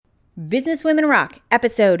Business Women Rock,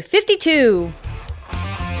 episode 52.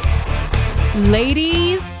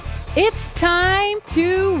 Ladies, it's time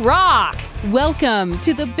to rock. Welcome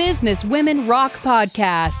to the Business Women Rock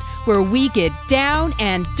podcast, where we get down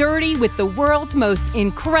and dirty with the world's most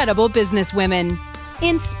incredible businesswomen.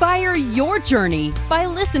 Inspire your journey by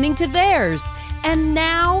listening to theirs. And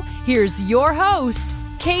now, here's your host,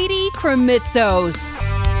 Katie Kremitzos.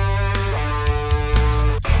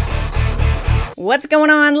 What's going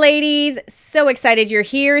on, ladies? So excited you're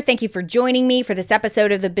here. Thank you for joining me for this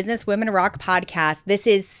episode of the Business Women Rock podcast. This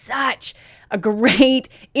is such a great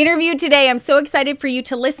interview today. I'm so excited for you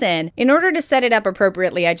to listen. In order to set it up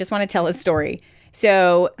appropriately, I just want to tell a story.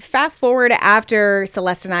 So fast forward after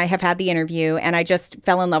Celeste and I have had the interview, and I just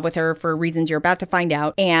fell in love with her for reasons you're about to find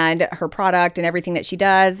out, and her product and everything that she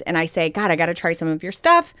does. And I say, God, I got to try some of your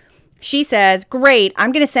stuff. She says, great,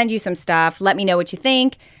 I'm going to send you some stuff. Let me know what you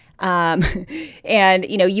think. And,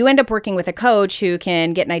 you end up working with a coach who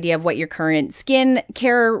can get an idea of what your current skin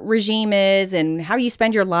care regime is and how you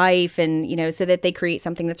spend your life and, so that they create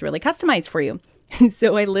something that's really customized for you.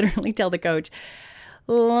 So I literally tell the coach,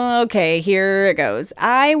 okay, here it goes.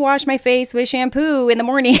 I wash my face with shampoo in the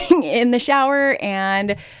morning in the shower,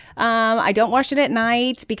 and I don't wash it at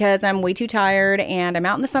night because I'm way too tired and I'm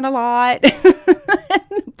out in the sun a lot.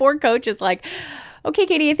 Poor coach is like, okay,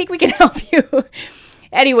 Katie, I think we can help you.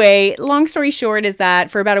 Anyway, long story short is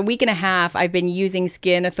that for about a week and a half, I've been using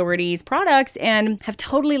Skin Authority's products and have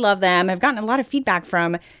totally loved them. I've gotten a lot of feedback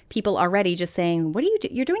from people already just saying, what do you do?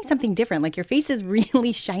 You're doing something different. Like your face is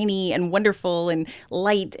really shiny and wonderful and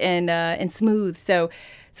light and smooth. So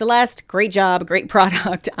Celeste, great job, great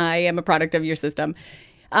product. I am a product of your system.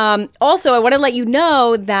 Also, I want to let you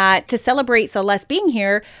know that to celebrate Celeste being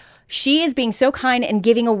here, she is being so kind and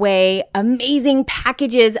giving away amazing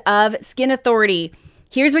packages of Skin Authority.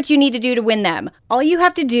 Here's what you need to do to win them. All you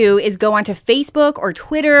have to do is go onto Facebook or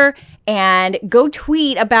Twitter and go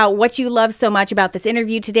tweet about what you love so much about this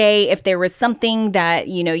interview today. If there was something that,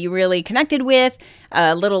 you really connected with,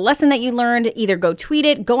 a little lesson that you learned, either go tweet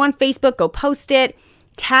it, go on Facebook, go post it,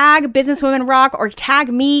 tag Businesswomen Rock or tag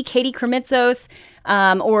me, Katie Kremitzos,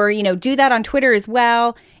 or, do that on Twitter as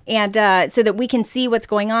well. And so that we can see what's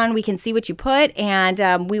going on, we can see what you put,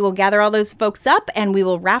 and we will gather all those folks up and we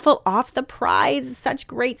will raffle off the prize. Such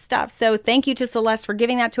great stuff. So thank you to Celeste for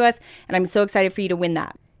giving that to us, and I'm so excited for you to win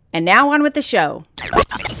that. And now on with the show.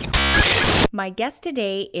 My guest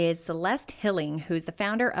today is Celeste Hilling, who's the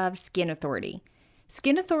founder of Skin Authority.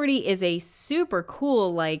 Skin Authority is a super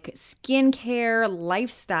cool, skincare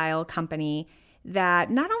lifestyle company that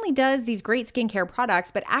not only does these great skincare products,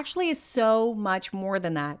 but actually is so much more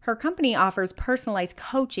than that. Her company offers personalized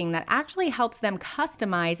coaching that actually helps them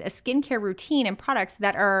customize a skincare routine and products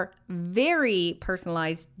that are very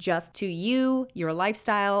personalized just to you, your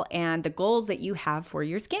lifestyle, and the goals that you have for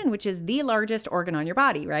your skin, which is the largest organ on your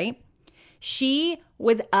body, right? She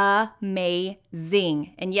was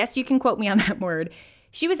amazing. And yes, you can quote me on that word.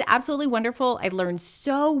 She was absolutely wonderful. I learned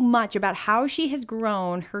so much about how she has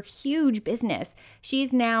grown her huge business. She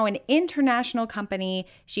is now an international company.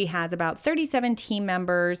 She has about 37 team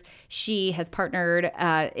members. She has partnered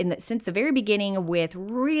since the very beginning with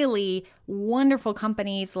really wonderful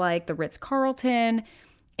companies like the Ritz-Carlton.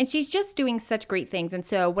 And she's just doing such great things. And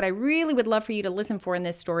so what I really would love for you to listen for in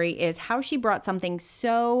this story is how she brought something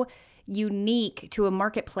so unique to a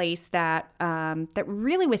marketplace that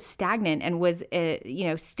really was stagnant and was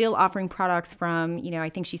still offering products from I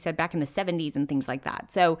think she said back in the 70s and things like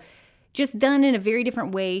that. So just done in a very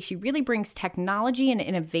different way. She really brings technology and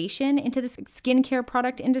innovation into the skincare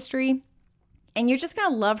product industry. And you're just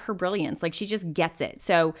going to love her brilliance. She just gets it.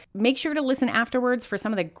 So make sure to listen afterwards for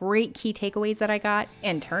some of the great key takeaways that I got,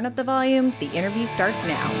 and turn up the volume. The interview starts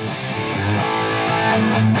now.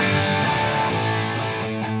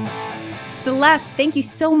 Celeste, thank you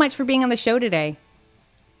so much for being on the show today.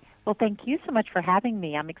 Well, thank you so much for having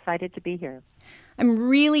me. I'm excited to be here. I'm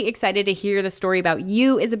really excited to hear the story about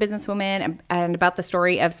you as a businesswoman and about the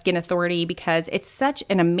story of Skin Authority, because it's such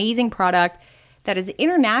an amazing product that is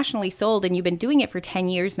internationally sold, and you've been doing it for 10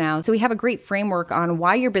 years now. So we have a great framework on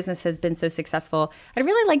why your business has been so successful. I'd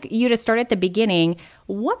really like you to start at the beginning.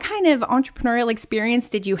 What kind of entrepreneurial experience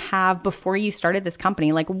did you have before you started this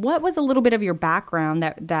company? What was a little bit of your background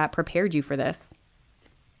that prepared you for this?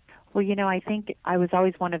 Well, I think I was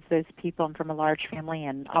always one of those people. I'm from a large family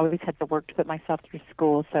and always had to work to put myself through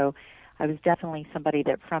school. So I was definitely somebody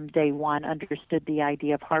that from day one understood the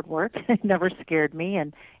idea of hard work. It never scared me.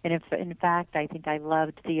 And if, in fact, I think I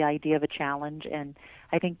loved the idea of a challenge. And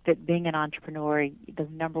I think that being an entrepreneur, the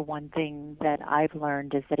number one thing that I've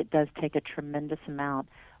learned is that it does take a tremendous amount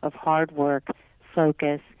of hard work,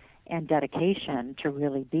 focus, and dedication to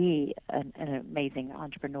really be an amazing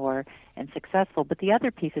entrepreneur and successful. But the other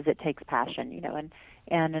piece is it takes passion,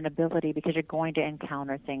 and an ability, because you're going to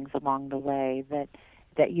encounter things along the way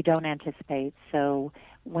that you don't anticipate. So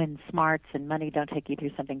when smarts and money don't take you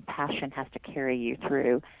through something, passion has to carry you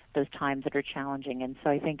through those times that are challenging. And so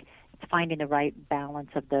I think it's finding the right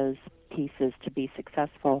balance of those pieces to be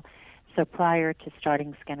successful. So prior to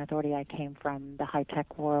starting Skin Authority, I came from the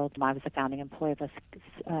high-tech world. I was a founding employee of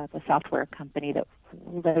a software company that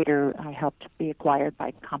later I helped be acquired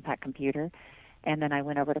by Compaq Computer. And then I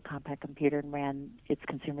went over to Compaq Computer and ran its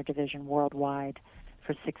consumer division worldwide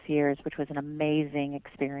for 6 years, which was an amazing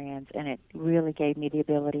experience. And it really gave me the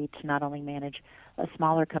ability to not only manage a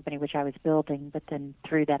smaller company, which I was building, but then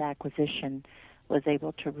through that acquisition was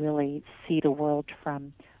able to really see the world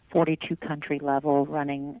from 42 country level,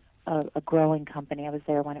 running a growing company. I was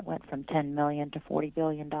there when it went from $10 million to $40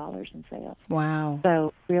 billion in sales. Wow.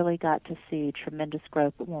 So really got to see tremendous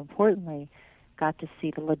growth, but more importantly, got to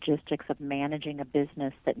see the logistics of managing a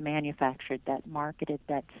business that manufactured, that marketed,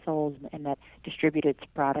 that sold, and that distributed its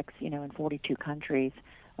products, in 42 countries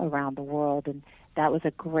around the world. And that was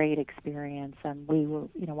a great experience. We were,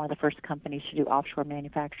 one of the first companies to do offshore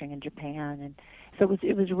manufacturing in Japan. And so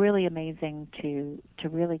it was really amazing to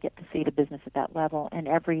really get to see the business at that level.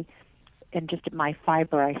 And just at my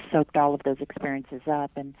fiber, I soaked all of those experiences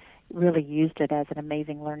up and really used it as an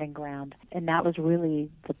amazing learning ground. And that was really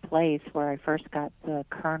the place where I first got the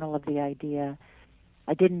kernel of the idea.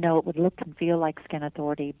 I didn't know it would look and feel like Skin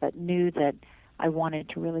Authority, but knew that I wanted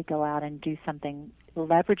to really go out and do something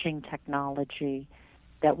leveraging technology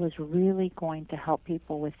that was really going to help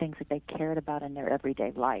people with things that they cared about in their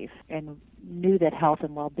everyday life, and knew that health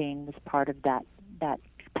and well-being was part of that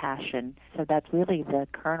passion. So that's really the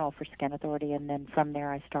kernel for Skin Authority. And then from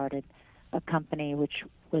there I started a company, which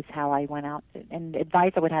was how I went out. And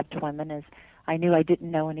advice I would have to women is, I knew I didn't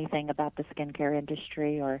know anything about the skincare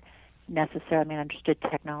industry or necessarily, I understood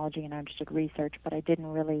technology and I understood research, but I didn't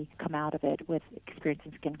really come out of it with experience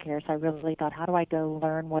in skincare. So I really thought, how do I go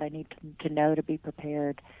learn what I need to know to be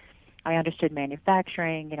prepared? I understood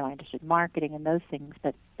manufacturing, I understood marketing and those things,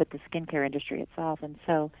 but the skincare industry itself. And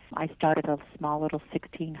so I started a small little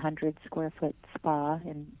 1,600 square foot spa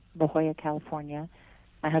in La Jolla, California.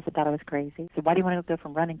 My husband thought I was crazy. So why do you want to go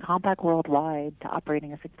from running Compaq worldwide to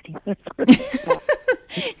operating a 1,600 square foot spa?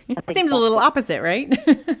 Seems a little opposite, right?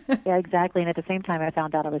 Yeah, exactly. And at the same time, I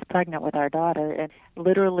found out I was pregnant with our daughter and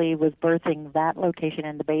literally was birthing that location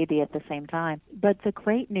and the baby at the same time. But the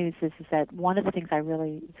great news is that one of the things I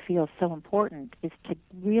really feel so important is to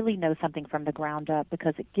really know something from the ground up,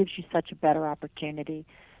 because it gives you such a better opportunity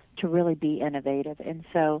to really be innovative. And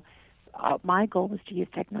so my goal was to use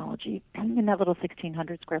technology in that little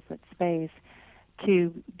 1,600 square foot space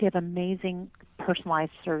to give amazing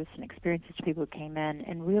personalized service and experiences to people who came in,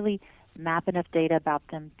 and really map enough data about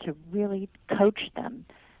them to really coach them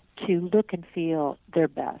to look and feel their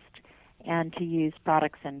best, and to use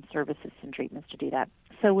products and services and treatments to do that.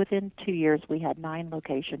 So within 2 years, we had 9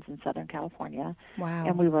 locations in Southern California. Wow.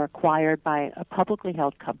 And we were acquired by a publicly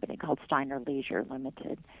held company called Steiner Leisure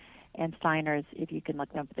Limited. And Steiner's, if you can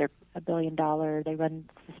look them up, they're $1 billion. They run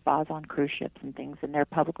spas on cruise ships and things, and they're a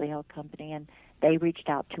publicly held company. And they reached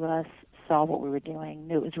out to us, saw what we were doing,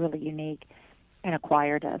 knew it was really unique, and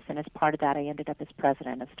acquired us. And as part of that, I ended up as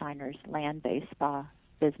president of Steiner's land-based spa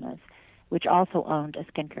business, which also owned a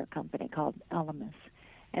skincare company called Elemis.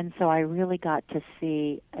 And so I really got to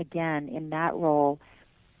see, again, in that role,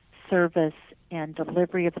 service and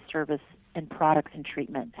delivery of service and products and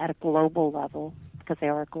treatment at a global level, because they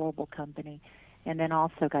are a global company, and then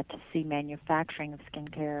also got to see manufacturing of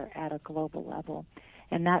skincare at a global level.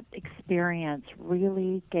 And that experience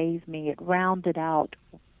really gave me, it rounded out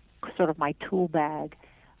sort of my tool bag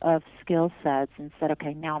of skill sets, and said,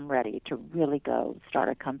 okay, now I'm ready to really go start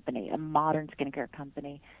a company, a modern skincare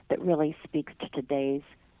company that really speaks to today's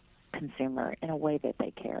consumer in a way that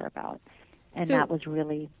they care about. And that was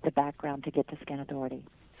really the background to get to Skin Authority.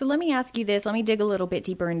 So let me ask you this. Let me dig a little bit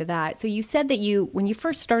deeper into that. So you said that when you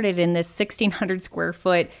first started in this 1,600 square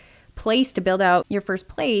foot place to build out your first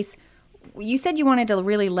place, you said you wanted to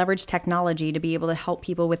really leverage technology to be able to help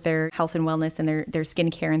people with their health and wellness and their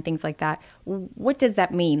skincare and things like that. What does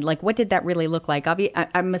that mean? Like, what did that really look like?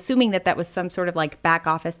 I'm assuming that was some sort of like back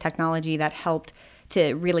office technology that helped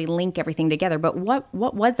to really link everything together. But what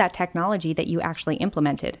was that technology that you actually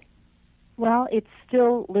implemented? Well, it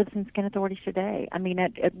still lives in Skin Authority today. I mean,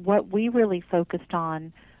 what we really focused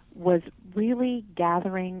on was really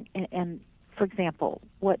gathering, and for example,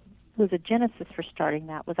 what was a genesis for starting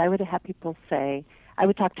that was I would have people say, I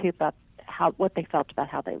would talk to you about what they felt about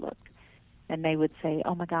how they looked. and they would say,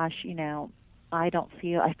 oh my gosh,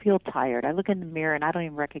 I feel tired. I look in the mirror and I don't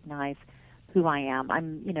even recognize who I am.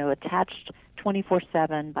 I'm, attached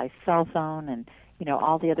 24/7 by cell phone and,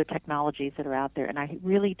 all the other technologies that are out there, and I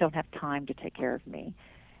really don't have time to take care of me.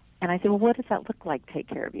 And I said, well, what does that look like, take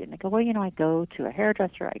care of you? And they go, well, I go to a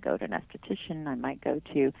hairdresser, I go to an esthetician, I might go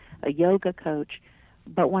to a yoga coach.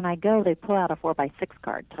 But when I go, they pull out a 4x6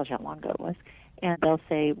 card, tells you how long ago it was, and they'll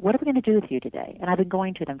say, what are we going to do with you today? And I've been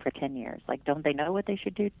going to them for 10 years. Like, don't they know what they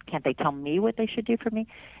should do? Can't they tell me what they should do for me?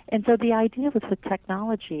 And so the idea was, with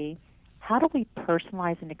technology, how do we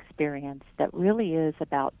personalize an experience that really is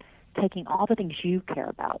about taking all the things you care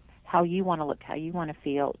about, how you want to look, how you want to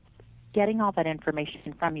feel, getting all that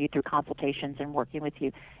information from you through consultations and working with you,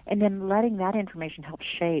 and then letting that information help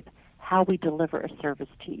shape how we deliver a service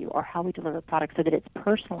to you or how we deliver a product so that it's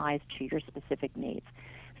personalized to your specific needs.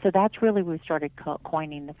 So that's really where we started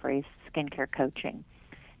coining the phrase skincare coaching,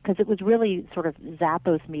 because it was really sort of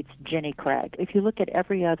Zappos meets Jenny Craig. If you look at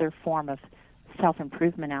every other form of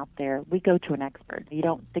self-improvement out there, we go to an expert. You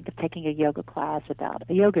don't think of taking a yoga class without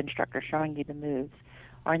a yoga instructor showing you the moves.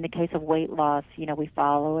 Or in the case of weight loss, we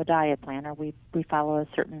follow a diet plan, or we follow a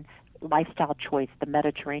certain lifestyle choice, the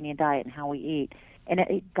Mediterranean diet, and how we eat. And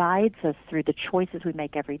it guides us through the choices we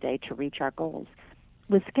make every day to reach our goals.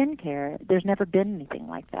 With skincare, there's never been anything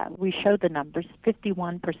like that. We showed the numbers.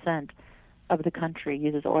 51% of the country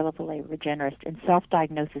uses oil of Olay Regenerist and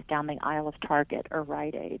self-diagnoses down the aisle of Target or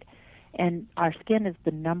Rite Aid. And our skin is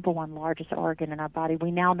the number one largest organ in our body.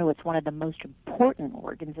 We now know it's one of the most important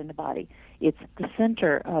organs in the body. It's the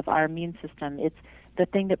center of our immune system. It's the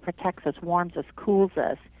thing that protects us, warms us, cools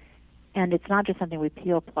us. And it's not just something we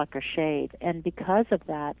peel, pluck, or shave. And because of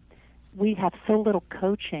that, we have so little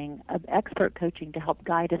coaching, expert coaching, to help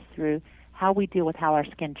guide us through how we deal with how our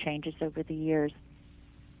skin changes over the years,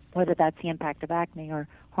 whether that's the impact of acne or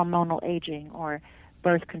hormonal aging or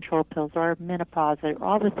birth control pills or menopause, or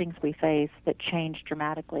all the things we face that change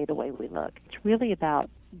dramatically the way we look. It's really about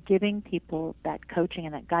giving people that coaching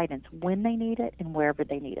and that guidance when they need it and wherever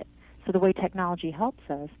they need it. So the way technology helps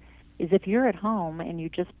us is, if you're at home and you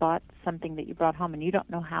just bought something that you brought home and you don't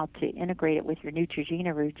know how to integrate it with your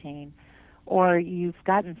Neutrogena routine, or you've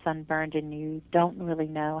gotten sunburned and you don't really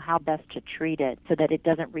know how best to treat it so that it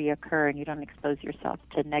doesn't reoccur and you don't expose yourself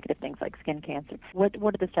to negative things like skin cancer. What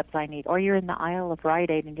are the steps I need? Or you're in the aisle of Rite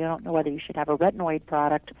Aid and you don't know whether you should have a retinoid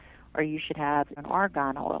product or you should have an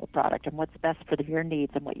argan oil product, and what's best for your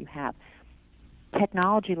needs and what you have.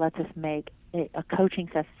 Technology lets us make a coaching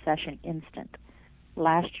session instant.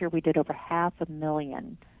 Last year we did over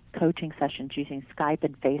 500,000 coaching sessions using Skype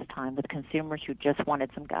and FaceTime with consumers who just wanted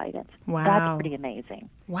some guidance. Wow. That's pretty amazing.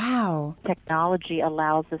 Wow. Technology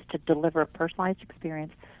allows us to deliver a personalized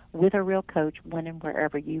experience with a real coach when and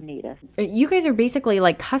wherever you need us. You guys are basically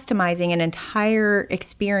like customizing an entire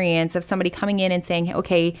experience of somebody coming in and saying,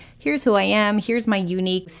 okay, here's who I am, here's my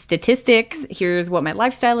unique statistics, here's what my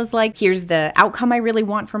lifestyle is like, here's the outcome I really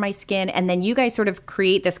want for my skin. And then you guys sort of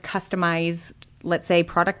create this customized, let's say,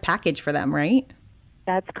 product package for them, right?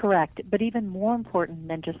 That's correct. But even more important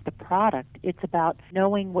than just the product, it's about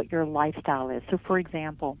knowing what your lifestyle is. So, for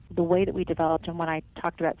example, the way that we developed, and when I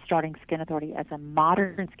talked about starting Skin Authority as a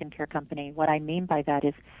modern skincare company, what I mean by that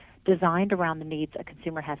is designed around the needs a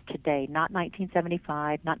consumer has today, not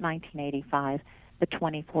 1975, not 1985, but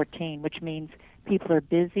 2014, which means people are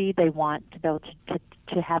busy. They want to be able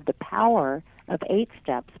to have the power of 8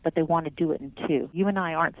 steps, but they want to do it in 2. You and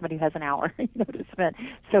I aren't somebody who has an hour to spend.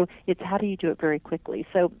 So it's how do you do it very quickly.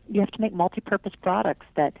 So you have to make multi-purpose products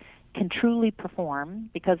that can truly perform.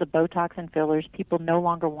 Because of Botox and fillers, people no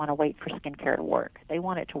longer want to wait for skincare to work. They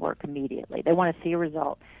want it to work immediately. They want to see a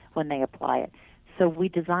result when they apply it. So we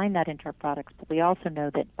design that into our products, but we also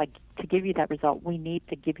know that to give you that result, we need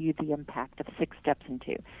to give you the impact of 6 steps in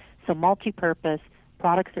 2. So multi-purpose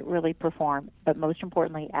products that really perform, but most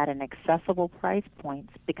importantly at an accessible price point,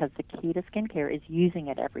 because the key to skincare is using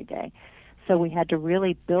it every day. So we had to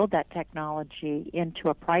really build that technology into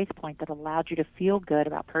a price point that allowed you to feel good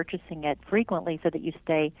about purchasing it frequently so that you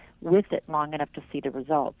stay with it long enough to see the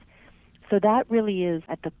results. So that really is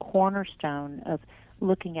at the cornerstone of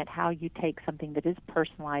looking at how you take something that is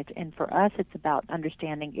personalized. And for us, it's about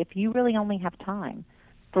understanding if you really only have time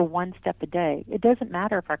for 1 step a day, it doesn't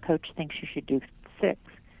matter if our coach thinks you should do 6.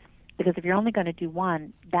 Because if you're only going to do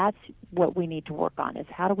 1, that's what we need to work on, is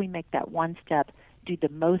how do we make that 1 step do the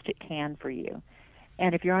most it can for you.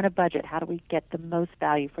 And if you're on a budget, how do we get the most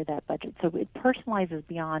value for that budget? So it personalizes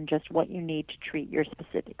beyond just what you need to treat your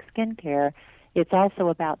specific skincare. It's also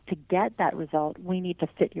about, to get that result, we need to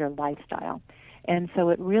fit your lifestyle. And so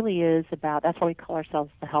it really is about, that's why we call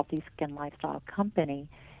ourselves the Healthy Skin Lifestyle Company.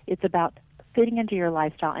 It's about fitting into your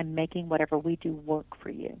lifestyle and making whatever we do work for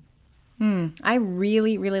you. I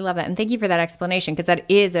really, really love that. And thank you for that explanation, because that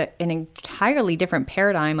is an entirely different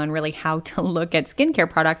paradigm on really how to look at skincare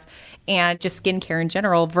products and just skincare in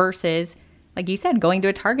general versus, like you said, going to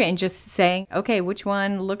a Target and just saying, okay, which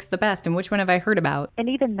one looks the best and which one have I heard about? And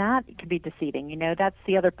even that can be deceiving. You know, that's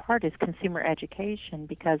the other part is consumer education,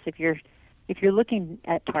 because if you're looking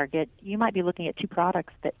at Target, you might be looking at two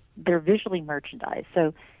products that they're visually merchandised.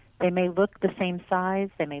 So they may look the same size,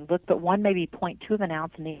 but one may be 0.2 of an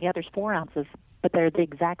ounce and the other's 4 ounces, but they're the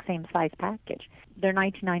exact same size package. They're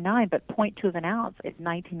 $19.99, but 0.2 of an ounce at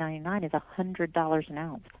 $19.99 is $100 an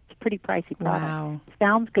ounce. It's a pretty pricey product. Wow. It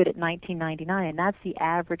sounds good at $19.99, and that's the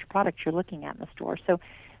average product you're looking at in the store. So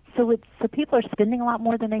people are spending a lot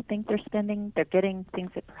more than they think they're spending. They're getting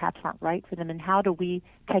things that perhaps aren't right for them. And how do we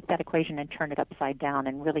take that equation and turn it upside down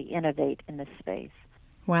and really innovate in this space?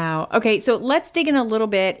 Wow. Okay, so let's dig in a little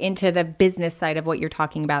bit into the business side of what you're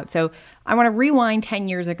talking about. So I want to rewind 10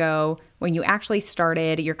 years ago when you actually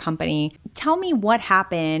started your company. Tell me what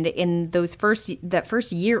happened in that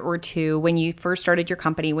first year or two when you first started your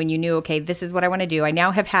company, when you knew, okay, this is what I want to do. I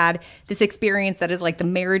now have had this experience that is like the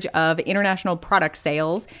marriage of international product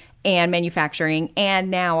sales and manufacturing,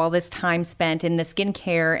 and now all this time spent in the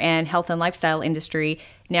skincare and health and lifestyle industry.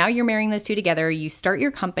 Now you're marrying those two together. You start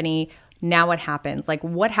your company. Now what happens? Like,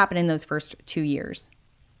 what happened in those first 2 years?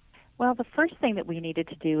 Well, the first thing that we needed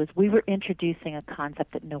to do is we were introducing a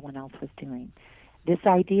concept that no one else was doing. This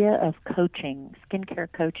idea of coaching, skincare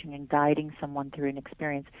coaching, and guiding someone through an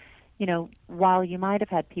experience. You know, while you might have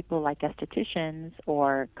had people like estheticians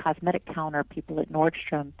or cosmetic counter people at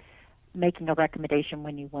Nordstrom making a recommendation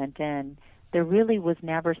when you went in, there really was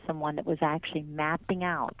never someone that was actually mapping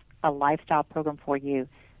out a lifestyle program for you,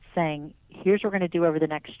 saying, here's what we're going to do over the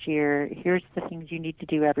next year. Here's the things you need to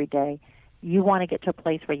do every day. You want to get to a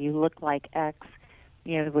place where you look like X,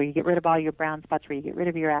 you know, where you get rid of all your brown spots, where you get rid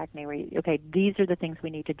of your acne, okay, these are the things we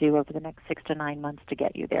need to do over the next 6 to 9 months to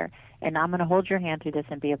get you there. And I'm going to hold your hand through this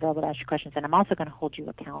and be available to ask you questions. And I'm also going to hold you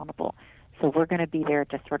accountable. So we're going to be there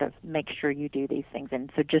to sort of make sure you do these things.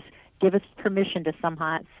 And so just give us permission to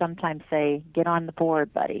sometimes say, get on the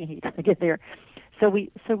board, buddy. You got to get there. So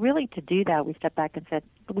really to do that, we stepped back and said,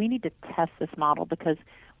 we need to test this model, because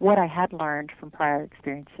what I had learned from prior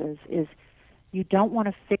experiences is you don't want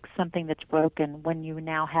to fix something that's broken when you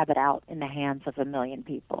now have it out in the hands of 1 million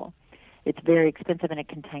people. It's very expensive and it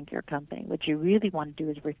can tank your company. What you really want to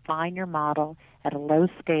do is refine your model at a low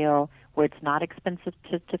scale where it's not expensive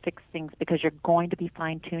to fix things, because you're going to be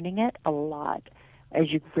fine-tuning it a lot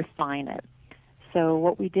as you refine it. So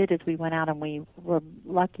what we did is we went out and we were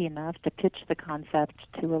lucky enough to pitch the concept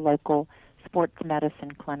to a local sports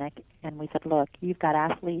medicine clinic, and we said, look, you've got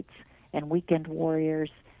athletes and weekend warriors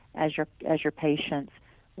as your patients.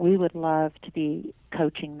 We would love to be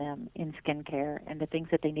coaching them in skincare and the things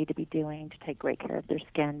that they need to be doing to take great care of their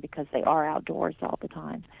skin, because they are outdoors all the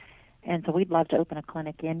time. And so we'd love to open a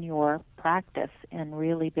clinic in your practice and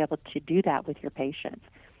really be able to do that with your patients.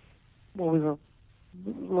 Well, we were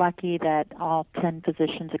lucky that all 10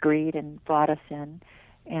 physicians agreed and brought us in.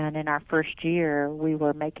 And in our first year, we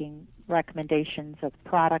were making recommendations of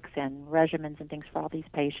products and regimens and things for all these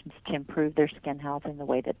patients to improve their skin health and the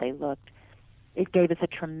way that they looked. It gave us a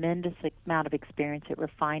tremendous amount of experience at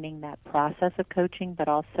refining that process of coaching, but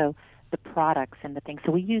also the products and the things.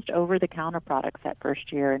 So we used over-the-counter products that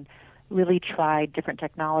first year and really tried different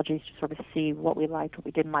technologies to sort of see what we liked, what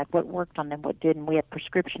we didn't like, what worked on them, what didn't. We had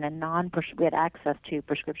prescription and we had access to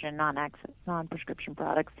prescription and non-prescription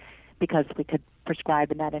products because we could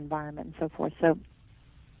prescribe in that environment and so forth. So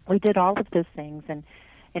we did all of those things, and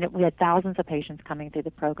we had thousands of patients coming through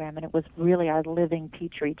the program, and it was really our living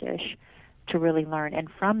petri dish to really learn. And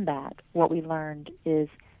from that, what we learned is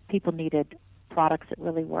people needed products that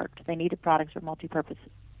really worked. They needed products that were multi-purpose.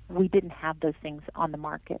 We didn't have those things on the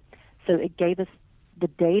market. So it gave us the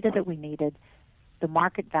data that we needed, the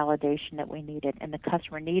market validation that we needed, and the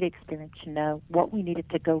customer need experience to know what we needed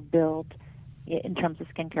to go build in terms of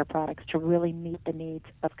skincare products to really meet the needs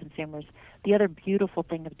of consumers. The other beautiful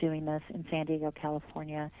thing of doing this in San Diego,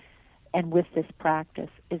 California, and with this practice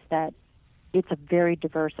is that it's a very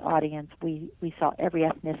diverse audience. We saw every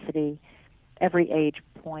ethnicity, every age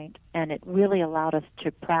point, and it really allowed us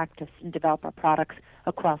to practice and develop our products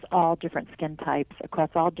across all different skin types,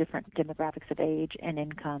 across all different demographics of age and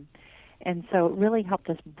income. And so it really helped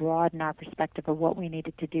us broaden our perspective of what we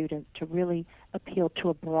needed to do to really appeal to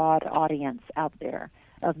a broad audience out there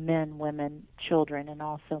of men, women, children, and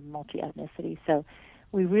also multi-ethnicity. So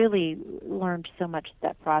we really learned so much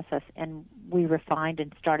that process, and we refined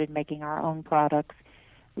and started making our own products.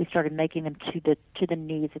 we started making them to the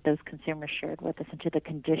needs that those consumers shared with us and to the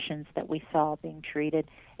conditions that we saw being treated,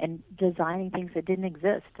 and designing things that didn't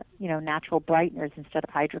exist. Natural brighteners instead of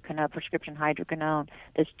hydroquinone, prescription hydroquinone,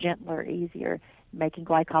 that's gentler, easier. Making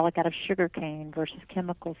glycolic out of sugar cane versus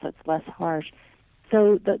chemicals, so it's less harsh.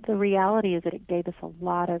 So the reality is that it gave us a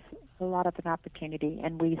lot of an opportunity,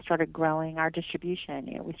 and we started growing our distribution.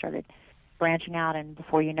 We started branching out, and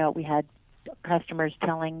before you know it, we had customers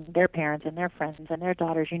telling their parents and their friends and their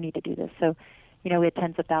daughters, you need to do this. So, we had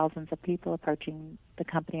tens of thousands of people approaching the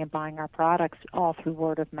company and buying our products all through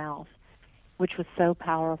word of mouth, which was so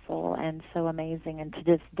powerful and so amazing. And to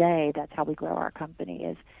this day, that's how we grow our company,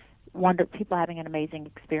 is people having an amazing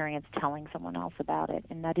experience telling someone else about it.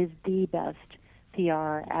 And that is the best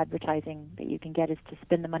PR advertising that you can get, is to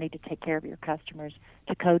spend the money to take care of your customers,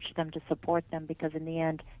 to coach them, to support them, because in the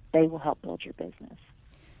end, they will help build your business.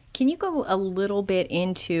 Can you go a little bit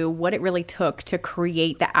into what it really took to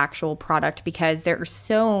create the actual product? Because there are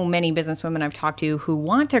so many businesswomen I've talked to who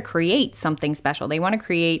want to create something special. They want to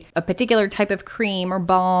create a particular type of cream or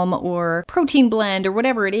balm or protein blend or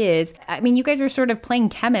whatever it is. I mean, you guys are sort of playing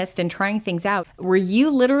chemist and trying things out. Were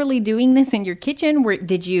you literally doing this in your kitchen?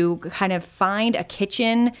 Did you kind of find a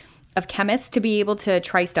kitchen of chemists to be able to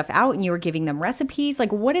try stuff out, and you were giving them recipes?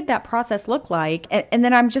 Like, what did that process look like? And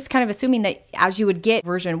then I'm just kind of assuming that as you would get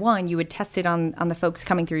version 1, you would test it on the folks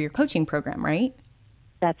coming through your coaching program, right?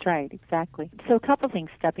 That's right, exactly. So a couple of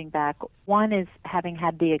things stepping back. One is having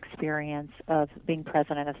had the experience of being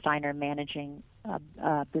president of Steiner, managing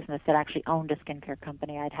a business that actually owned a skincare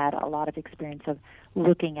company. I'd had a lot of experience of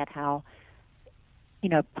looking at how,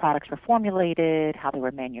 products were formulated, how they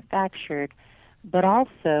were manufactured, but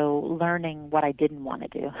also learning what I didn't want to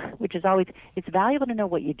do, which is always, it's valuable to know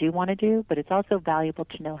what you do want to do, but it's also valuable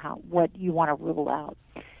to know what you want to rule out.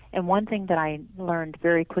 And one thing that I learned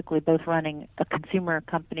very quickly, both running a consumer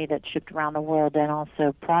company that shipped around the world and also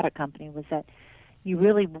a product company, was that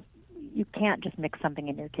you can't just mix something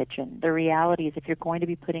in your kitchen. The reality is, if you're going to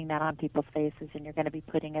be putting that on people's faces and you're going to be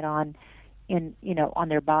putting it on on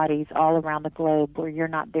their bodies all around the globe where you're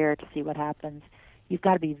not there to see what happens, you've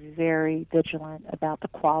got to be very vigilant about the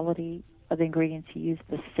quality of the ingredients you use,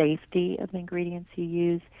 the safety of the ingredients you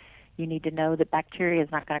use. You need to know that bacteria is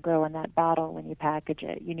not going to grow in that bottle when you package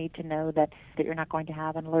it. You need to know that you're not going to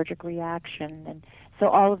have an allergic reaction. And so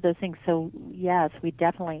all of those things. So, yes, we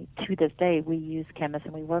definitely, to this day, we use chemists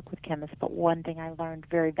and we work with chemists. But one thing I learned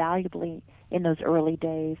very valuably in those early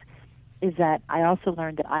days is that I also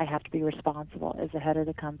learned that I have to be responsible as the head of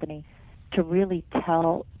the company to really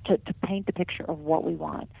to paint the picture of what we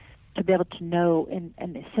want, to be able to know and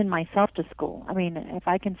send myself to school. I mean, if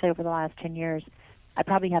I can say over the last 10 years, I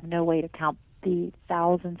probably have no way to count the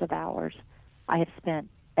thousands of hours I have spent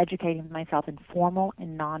educating myself in formal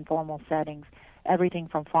and non-formal settings, everything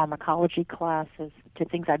from pharmacology classes to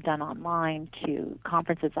things I've done online to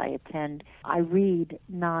conferences I attend. I read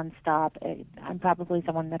nonstop. I'm probably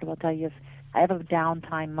someone that will tell you, if I have a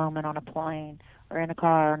downtime moment on a plane or in a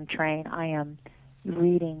car or on a train, I am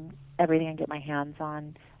reading everything I get my hands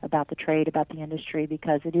on about the trade, about the industry,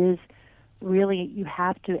 because it is really, you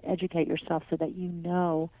have to educate yourself so that you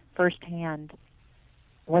know firsthand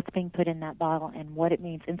what's being put in that bottle and what it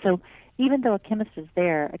means. And so even though a chemist is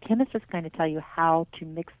there, a chemist is going to tell you how to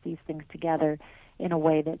mix these things together in a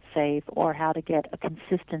way that's safe, or how to get a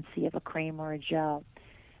consistency of a cream or a gel.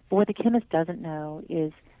 But what the chemist doesn't know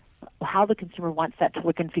is how the consumer wants that to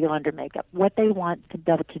look and feel under makeup, what they want to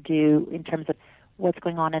be able to do in terms of what's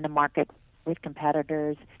going on in the market with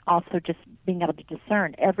competitors. Also just being able to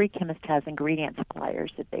discern. Every chemist has ingredient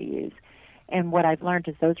suppliers that they use. And what I've learned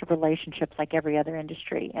is those are relationships like every other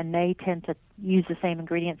industry, and they tend to use the same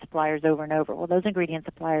ingredient suppliers over and over. Well, those ingredient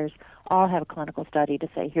suppliers all have a clinical study to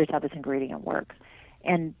say, here's how this ingredient works.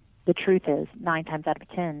 And the truth is, 9 times out of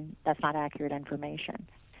 10, that's not accurate information.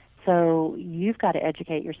 So you've got to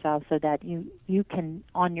educate yourself so that you can,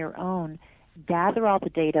 on your own, gather all the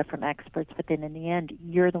data from experts, but then in the end,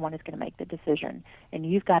 you're the one who's going to make the decision. And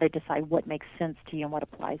you've got to decide what makes sense to you and what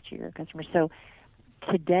applies to your customers. So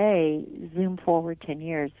today, zoom forward 10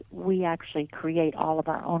 years, we actually create all of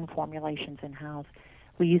our own formulations in-house.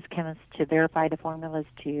 We use chemists to verify the formulas.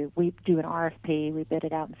 We do an RFP, we bid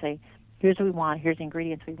it out and say, here's what we want, here's the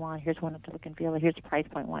ingredients we want, here's one to look and feel, here's the price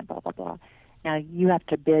point we want, blah, blah, blah. Now, you have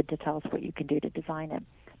to bid to tell us what you can do to design it.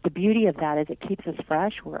 The beauty of that is it keeps us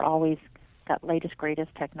fresh. We're always got latest,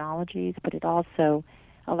 greatest technologies, but it also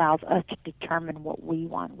allows us to determine what we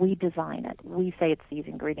want. We design it. We say it's these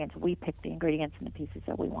ingredients. We pick the ingredients and the pieces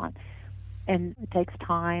that we want. And it takes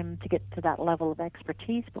time to get to that level of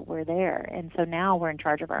expertise, but we're there. And so now we're in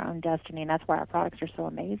charge of our own destiny, and that's why our products are so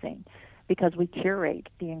amazing, because we curate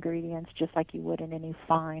the ingredients just like you would in any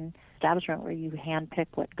fine establishment where you handpick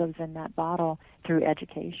what goes in that bottle through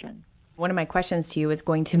education. One of my questions to you is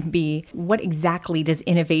going to be, what exactly does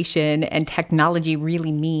innovation and technology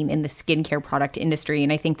really mean in the skincare product industry?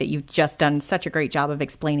 And I think that you've just done such a great job of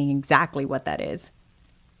explaining exactly what that is.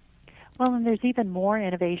 Well, and there's even more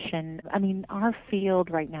innovation. I mean, our field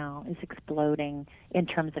right now is exploding in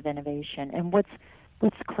terms of innovation. And what's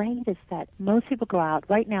great is that most people go out,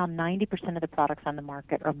 right now 90% of the products on the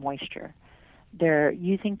market are moisture. They're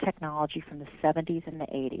using technology from the 70s and the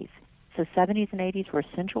 80s. So 70s and 80s were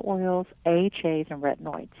essential oils, AHAs, and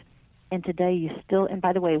retinoids. And today you still, and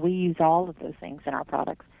by the way, we use all of those things in our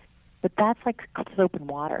products. But that's like soap and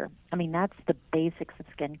water. I mean, that's the basics of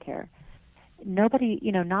skincare. Nobody,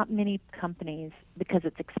 not many companies, because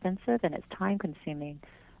it's expensive and it's time consuming,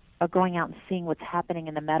 are going out and seeing what's happening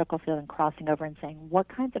in the medical field and crossing over and saying, what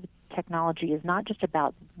kinds of technology is not just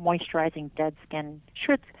about moisturizing dead skin.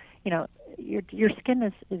 Sure, it's, your skin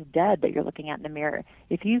is dead that you're looking at in the mirror.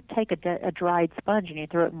 If you take a dried sponge and you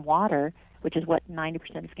throw it in water, which is what 90%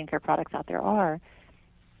 of skincare products out there are,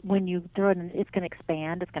 when you throw it in, it's going to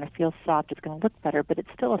expand, it's going to feel soft, it's going to look better, but it's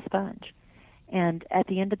still a sponge. And at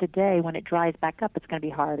the end of the day, when it dries back up, it's going to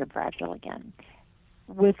be hard and fragile again.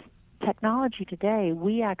 With technology today,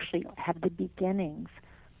 we actually have the beginnings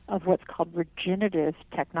of what's called regenerative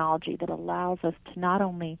technology that allows us to not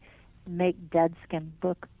only make dead skin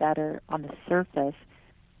look better on the surface,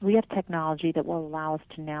 we have technology that will allow us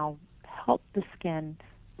to now help the skin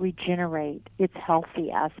regenerate its healthy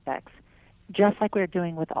aspects, just like we're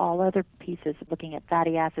doing with all other pieces, looking at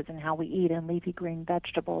fatty acids and how we eat and leafy green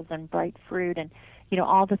vegetables and bright fruit and,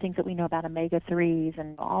 all the things that we know about omega-3s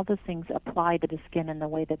and all those things apply to the skin in the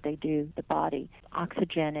way that they do the body.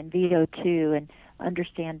 Oxygen and VO2 and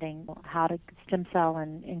understanding how to stem cell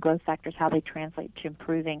and growth factors, how they translate to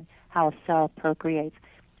improving how a cell procreates.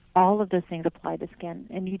 All of those things apply to skin.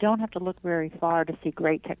 And you don't have to look very far to see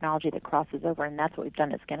great technology that crosses over, and that's what we've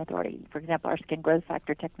done at Skin Authority. For example, our skin growth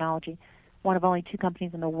factor technology, one of only 2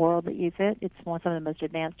 companies in the world that use it. It's some of the most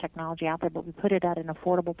advanced technology out there, but we put it at an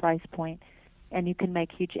affordable price point, and you can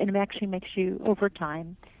make huge, and it actually makes you, over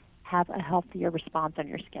time, have a healthier response on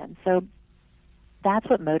your skin. So that's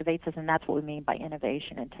what motivates us, and that's what we mean by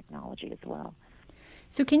innovation and technology as well.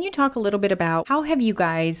 So can you talk a little bit about how have you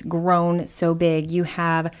guys grown so big? You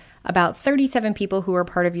have about 37 people who are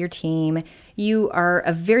part of your team. You are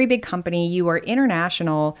a very big company. You are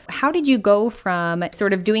international. How did you go from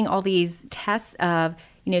sort of doing all these tests of,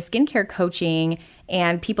 skincare coaching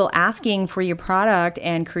and people asking for your product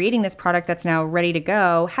and creating this product that's now ready to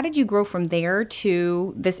go? How did you grow from there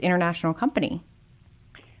to this international company?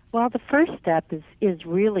 Well, the first step is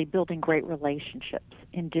really building great relationships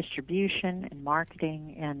in distribution and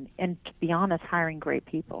marketing and to be honest, hiring great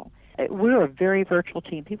people. We're a very virtual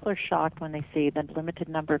team. People are shocked when they see the limited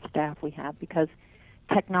number of staff we have because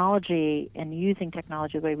technology and using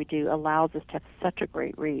technology the way we do allows us to have such a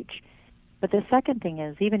great reach. But the second thing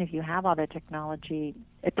is, even if you have all the technology,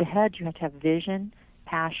 at the head you have to have vision,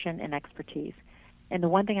 passion, and expertise. And the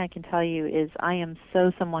one thing I can tell you is I am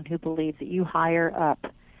someone who believes that you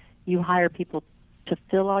hire people to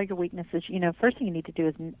fill all your weaknesses. First thing you need to do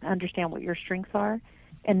is understand what your strengths are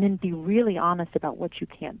and then be really honest about what you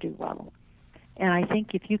can't do well. And I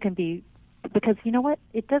think if you can be, because you know what?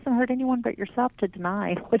 It doesn't hurt anyone but yourself to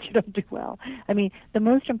deny what you don't do well. I mean, the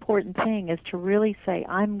most important thing is to really say,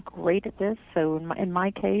 I'm great at this. So in my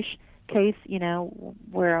case,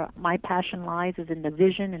 where my passion lies is in the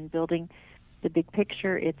vision and building the big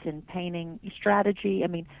picture. It's in painting strategy. I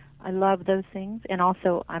mean, I love those things. And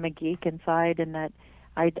also, I'm a geek inside in that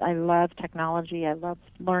I love technology. I love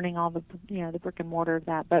learning all the, the brick and mortar of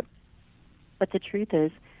that. But the truth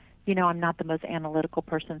is, I'm not the most analytical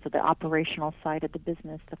person, so the operational side of the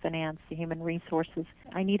business, the finance, the human resources,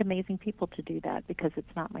 I need amazing people to do that because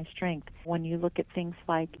it's not my strength. When you look at things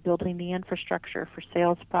like building the infrastructure for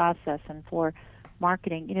sales process and for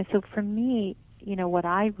marketing, so for me, what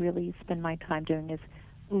I really spend my time doing is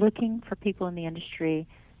looking for people in the industry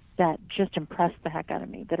that just impress the heck out of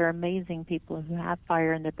me, that are amazing people who have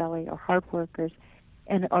fire in their belly, are hard workers,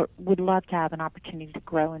 and would love to have an opportunity to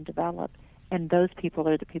grow and develop. And those people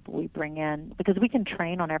are the people we bring in because we can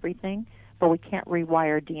train on everything, but we can't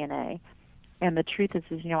rewire DNA. And the truth is,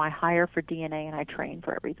 I hire for DNA and I train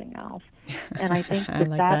for everything else. And I think I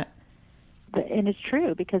like that. And it's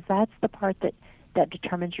true because that's the part that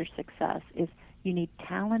determines your success is you need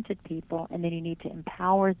talented people and then you need to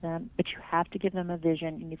empower them, but you have to give them a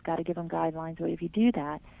vision and you've got to give them guidelines. But if you do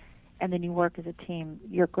that and then you work as a team,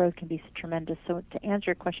 your growth can be tremendous. So to answer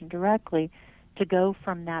your question directly, to go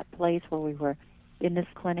from that place where we were in this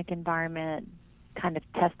clinic environment, kind of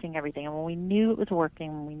testing everything. And when we knew it was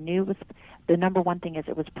working, when we knew it was, the number one thing is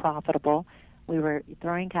it was profitable. We were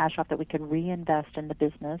throwing cash off that we could reinvest in the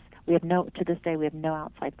business. To this day, we have no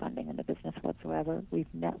outside funding in the business whatsoever. We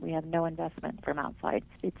have no investment from outside.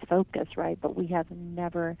 It's focus, right? But we have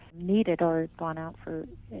never needed or gone out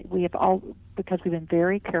because we've been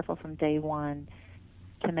very careful from day one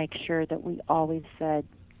to make sure that we always said,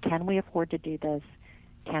 can we afford to do this?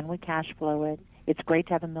 Can we cash flow it? It's great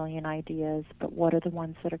to have a million ideas, but what are the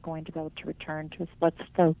ones that are going to be able to return to us? Let's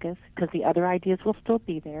focus, because the other ideas will still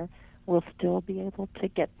be there. We'll still be able to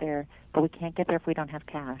get there, but we can't get there if we don't have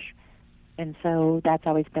cash. And so that's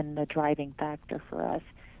always been the driving factor for us.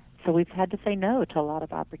 So we've had to say no to a lot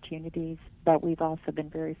of opportunities, but we've also been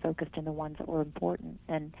very focused in the ones that were important.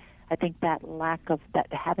 And I think that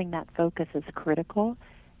having that focus is critical,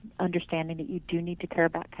 understanding that you do need to care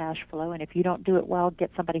about cash flow. And if you don't do it well, get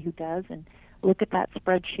somebody who does, and look at that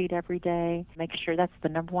spreadsheet every day. Make sure that's the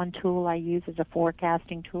number one tool I use as a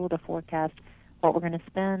forecasting tool to forecast what we're going to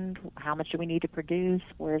spend, how much do we need to produce,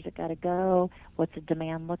 where's it got to go, what's the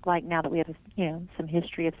demand look like. Now that we have some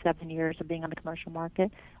history of 7 years of being on the commercial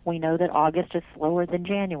market, we know that August is slower than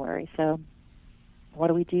January. So what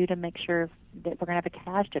do we do to make sure that we're going to have a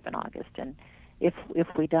cash dip in August? And if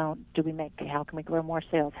we don't, how can we grow more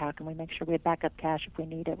sales? How can we make sure we have backup cash if we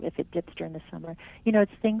need it, if it dips during the summer?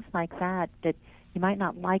 It's things like that you might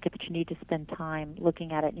not like it, but you need to spend time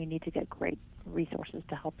looking at it, and you need to get great resources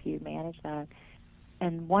to help you manage that.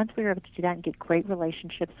 And once we were able to do that and get great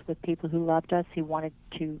relationships with people who loved us, who wanted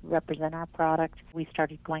to represent our product, we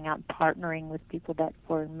started going out and partnering with people that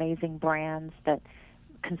were amazing brands that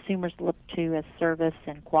consumers looked to as service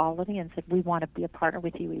and quality, and said, we want to be a partner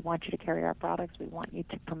with you. We want you to carry our products. We want you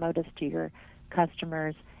to promote us to your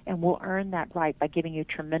customers, and we'll earn that right by giving you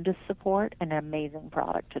tremendous support and an amazing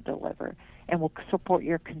product to deliver. And we'll support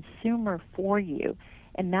your consumer for you.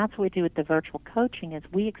 And that's what we do with the virtual coaching, is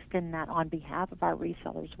we extend that on behalf of our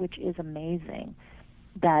resellers, which is amazing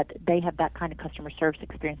that they have that kind of customer service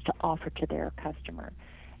experience to offer to their customer.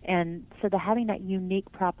 And so having that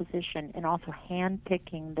unique proposition, and also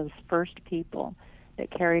hand-picking those first people that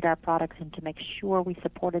carried our products, and to make sure we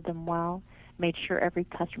supported them well, made sure every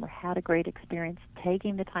customer had a great experience,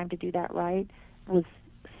 taking the time to do that right, was,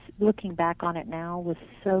 looking back on it now, was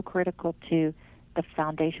so critical to the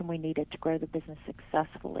foundation we needed to grow the business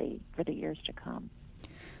successfully for the years to come.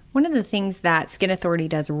 One of the things that Skin Authority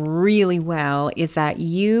does really well is that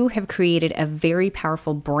you have created a very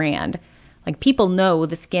powerful brand. Like, people know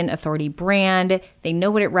the Skin Authority brand, they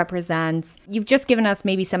know what it represents. You've just given us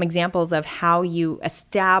maybe some examples of how you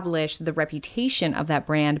establish the reputation of that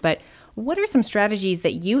brand, but what are some strategies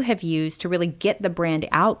that you have used to really get the brand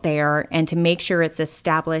out there and to make sure it's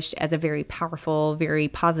established as a very powerful, very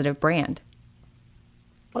positive brand?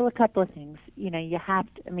 Well, a couple of things. You have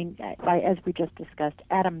to, as we just discussed,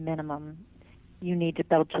 at a minimum, you need to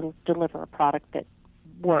be able to deliver a product that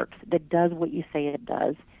works, that does what you say it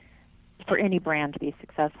does, for any brand to be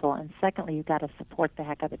successful. And secondly, you've got to support the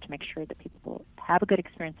heck of it to make sure that people have a good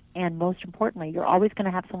experience. And most importantly, you're always going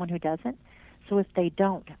to have someone who doesn't. So if they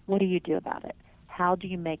don't, what do you do about it? How do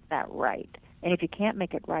you make that right? And if you can't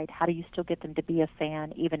make it right, how do you still get them to be a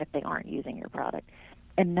fan even if they aren't using your product?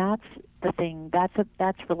 And that's the thing. That's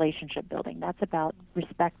relationship building. That's about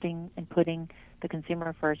respecting and putting the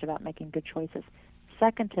consumer first, about making good choices.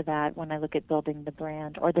 Second to that, when I look at building the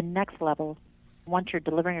brand, or the next level, once you're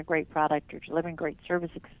delivering a great product, you're delivering great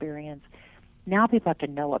service experience, now people have to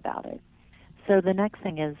know about it. So the next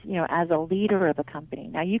thing is, as a leader of a company,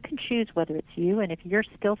 now you can choose whether it's you, and if your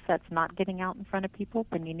skill set's not getting out in front of people,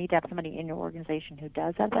 then you need to have somebody in your organization who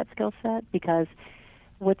does have that skill set, because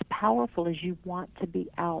what's powerful is you want to be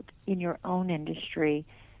out in your own industry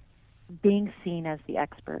being seen as the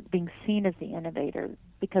expert, being seen as the innovator,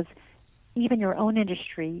 because even your own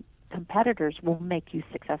industry competitors will make you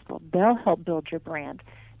successful. They'll help build your brand,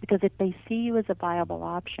 because if they see you as a viable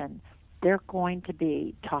option, they're going to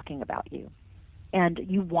be talking about you. And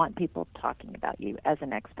you want people talking about you as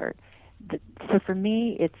an expert. So for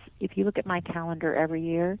me, it's, if you look at my calendar every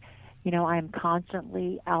year, I am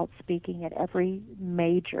constantly out speaking at every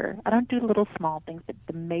major, I don't do little small things, but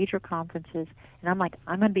the major conferences, and I'm like,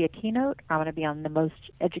 I'm going to be a keynote, or I'm going to be on the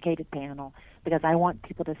most educated panel, because I want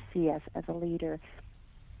people to see us as a leader.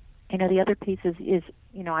 The other piece is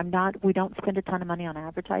we don't spend a ton of money on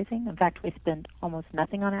advertising. In fact, we spend almost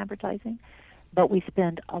nothing on advertising, but we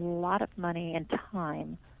spend a lot of money and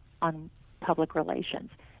time on public relations,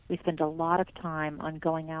 We spend a lot of time on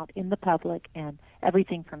going out in the public and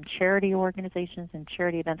everything from charity organizations and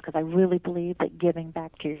charity events, because I really believe that giving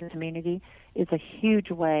back to your community is a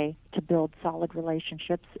huge way to build solid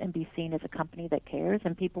relationships and be seen as a company that cares,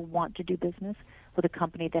 and people want to do business with a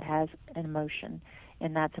company that has an emotion,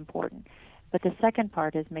 and that's important. But the second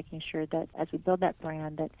part is making sure that as we build that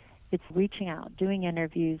brand, that it's reaching out, doing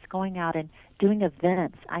interviews, going out and doing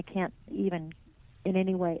events. I can't even in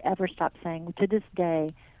any way ever stop saying, to this day,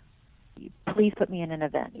 please put me in an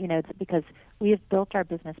event, because we have built our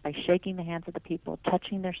business by shaking the hands of the people,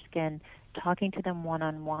 touching their skin, talking to them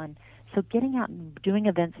one-on-one. So getting out and doing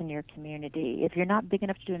events in your community. If you're not big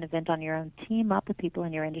enough to do an event on your own, team up with people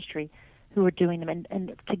in your industry who are doing them.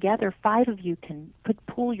 And together, 5 of you can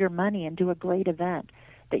pool your money and do a great event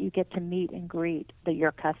that you get to meet and greet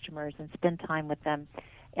your customers and spend time with them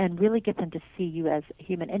and really get them to see you as a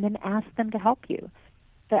human, and then ask them to help you.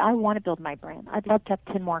 Say, I want to build my brand. I'd love to have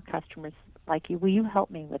 10 more customers like you. Will you help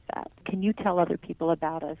me with that? Can you tell other people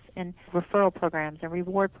about us? And referral programs and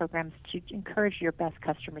reward programs to encourage your best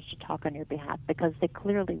customers to talk on your behalf, because they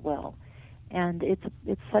clearly will. And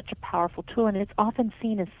it's such a powerful tool, and it's often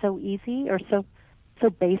seen as so easy or so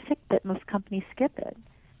basic that most companies skip it.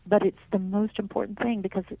 But it's the most important thing,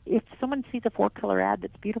 because if someone sees a 4-color ad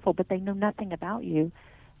that's beautiful but they know nothing about you,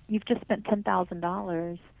 you've just spent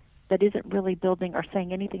 $10,000 that isn't really building or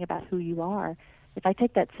saying anything about who you are. If I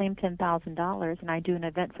take that same $10,000 and I do an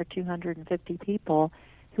event for 250 people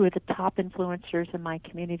who are the top influencers in my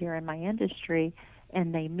community or in my industry,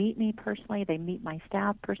 and they meet me personally, they meet my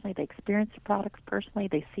staff personally, they experience the products personally,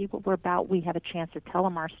 they see what we're about, we have a chance to tell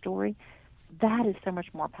them our story, that is so much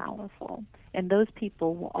more powerful. And those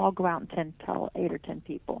people will all go out and tell 8 or 10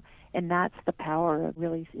 people. And that's the power of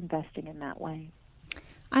really investing in that way.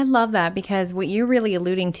 I love that, because what you're really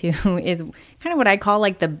alluding to is kind of what I call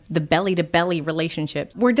like the belly-to-belly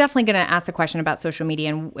relationship. We're definitely going to ask the question about social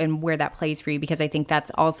media and where that plays for you, because I think that's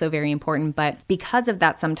also very important. But because of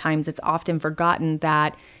that, sometimes it's often forgotten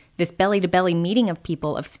that this belly-to-belly meeting of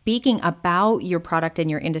people, of speaking about your product and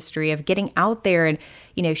your industry, of getting out there and,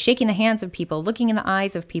 shaking the hands of people, looking in the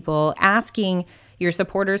eyes of people, asking your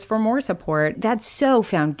supporters for more support. That's so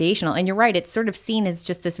foundational. And you're right, it's sort of seen as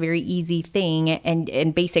just this very easy thing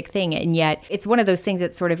and basic thing. And yet it's one of those things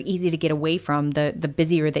that's sort of easy to get away from the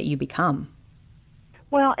busier that you become.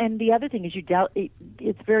 Well, and the other thing is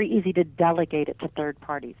it's very easy to delegate it to third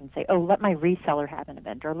parties and say, oh, let my reseller have an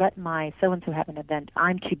event, or let my so-and-so have an event.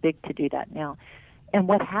 I'm too big to do that now. And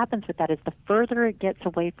what happens with that is the further it gets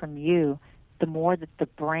away from you, the more that the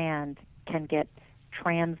brand can get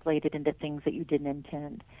translated into things that you didn't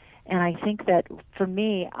intend. And I think that for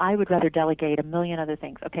me, I would rather delegate a million other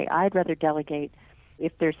things. Okay, I'd rather delegate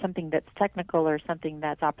if there's something that's technical or something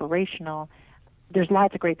that's operational. There's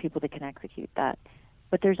lots of great people that can execute that.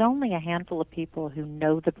 But there's only a handful of people who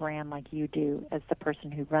know the brand like you do as the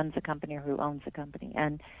person who runs a company or who owns a company.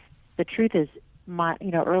 And the truth is,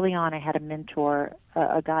 early on I had a mentor,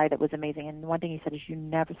 a guy that was amazing. And one thing he said is,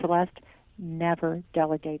 Celeste, never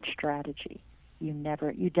delegate strategy.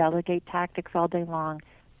 You delegate tactics all day long,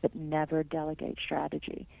 but never delegate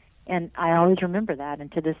strategy. And I always remember that.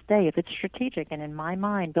 And to this day, if it's strategic, and in my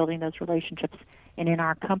mind, building those relationships and in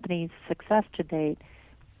our company's success to date,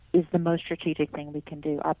 is the most strategic thing we can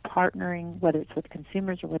do. Our partnering, whether it's with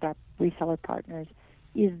consumers or with our reseller partners,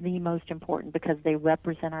 is the most important, because they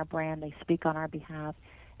represent our brand, they speak on our behalf,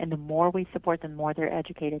 and the more we support them, the more they're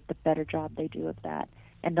educated, the better job they do of that.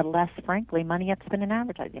 And the less, frankly, money you have to spend in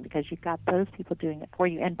advertising, because you've got those people doing it for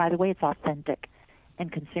you. And by the way, it's authentic,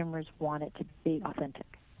 and consumers want it to be authentic.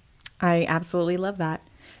 I absolutely love that.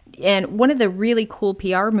 And one of the really cool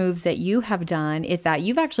PR moves that you have done is that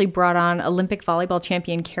you've actually brought on Olympic volleyball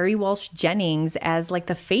champion Carrie Walsh Jennings as like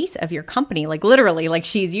the face of your company, like literally, like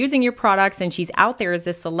she's using your products and she's out there as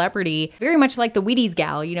a celebrity, very much like the Wheaties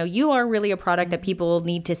gal. You are really a product that people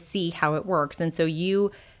need to see how it works. And so you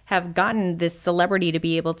have gotten this celebrity to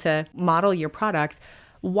be able to model your products.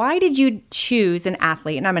 Why did you choose an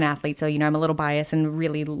athlete? And I'm an athlete, so, I'm a little biased and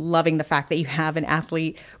really loving the fact that you have an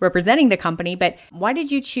athlete representing the company. But why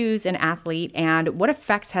did you choose an athlete, and what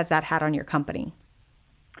effects has that had on your company?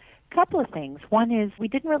 A couple of things. One is we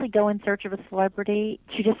didn't really go in search of a celebrity.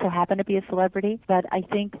 She just so happened to be a celebrity. But I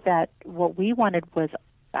think that what we wanted was,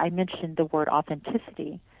 I mentioned the word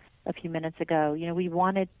authenticity a few minutes ago. We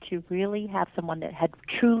wanted to really have someone that had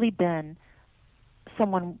truly been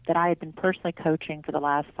someone that I had been personally coaching for the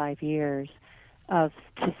last 5 years to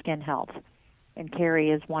skin health. And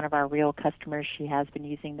Carrie is one of our real customers. She has been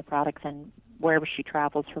using the products, and wherever she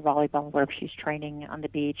travels for volleyball, wherever she's training on the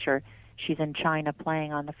beach or she's in China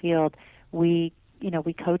playing on the field, we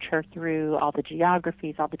we coach her through all the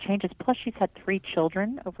geographies, all the changes. Plus, she's had 3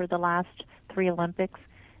 children over the last 3 Olympics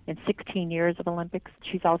and 16 years of Olympics.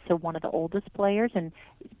 She's also one of the oldest players. And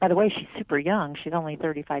by the way, she's super young. She's only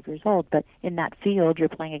 35 years old. But in that field, you're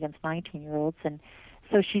playing against 19-year-olds. And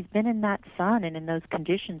so she's been in that sun and in those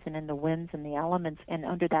conditions and in the winds and the elements and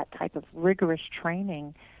under that type of rigorous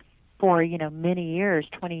training for, many years,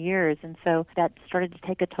 20 years. And so that started to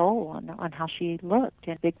take a toll on how she looked.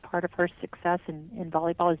 And a big part of her success in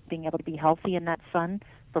volleyball is being able to be healthy in that sun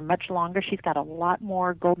for much longer. She's got a lot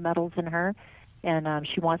more gold medals in her, and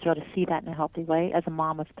she wants to be able to see that in a healthy way. As a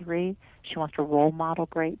mom of 3, she wants to role model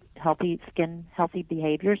great, healthy skin, healthy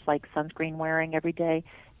behaviors like sunscreen wearing every day,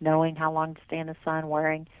 knowing how long to stay in the sun,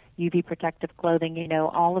 wearing UV protective clothing,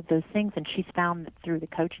 all of those things. And she's found that through the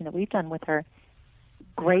coaching that we've done with her,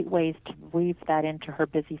 great ways to weave that into her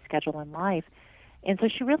busy schedule in life. And so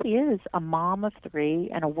she really is a mom of 3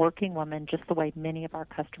 and a working woman, just the way many of our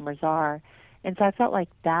customers are. And so I felt like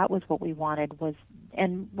that was what we wanted was,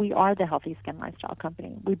 and we are the Healthy Skin Lifestyle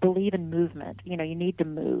Company. We believe in movement. You need to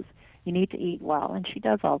move. You need to eat well. And she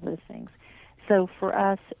does all those things. So for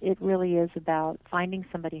us, it really is about finding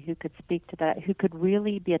somebody who could speak to that, who could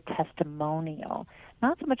really be a testimonial,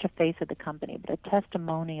 not so much a face of the company, but a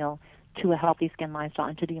testimonial to a healthy skin lifestyle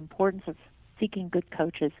and to the importance of seeking good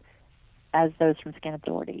coaches as those from Skin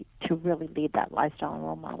Authority to really lead that lifestyle and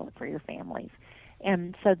role model for your families.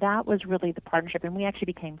 And so that was really the partnership. And we actually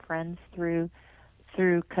became friends through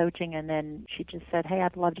coaching. And then she just said, hey,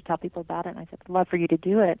 I'd love to tell people about it. And I said, I'd love for you to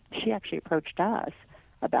do it. She actually approached us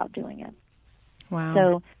about doing it. Wow.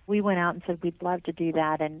 So we went out and said we'd love to do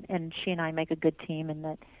that, and she and I make a good team in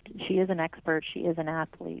that she is an expert, she is an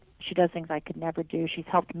athlete. She does things I could never do. She's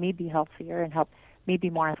helped me be healthier and helped me be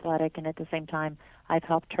more athletic, and at the same time, I've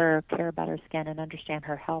helped her care about her skin and understand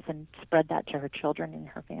her health and spread that to her children and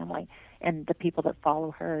her family and the people that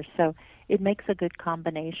follow her. So it makes a good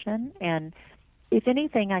combination, and if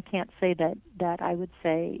anything, I can't say that I would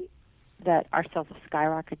say that our sales have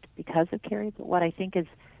skyrocketed because of Carrie, but what I think is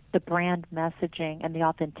the brand messaging and the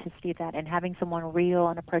authenticity of that, and having someone real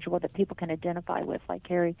and approachable that people can identify with, like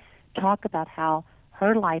Carrie, talk about how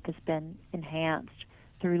her life has been enhanced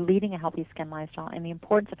through leading a healthy skin lifestyle, and the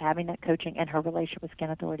importance of having that coaching and her relationship with Skin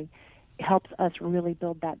Authority helps us really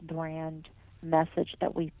build that brand message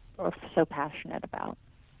that we are so passionate about.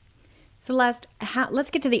 Celeste, let's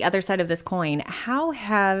get to the other side of this coin. How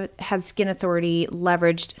has Skin Authority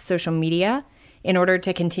leveraged social media in order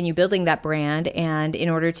to continue building that brand and in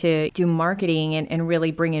order to do marketing and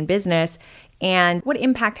really bring in business? And what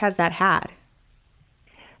impact has that had?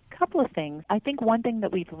 A couple of things. I think one thing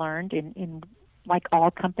that we've learned in like all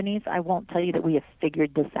companies, I won't tell you that we have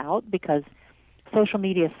figured this out because social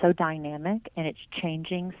media is so dynamic and it's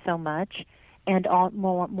changing so much. And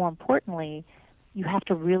more importantly, you have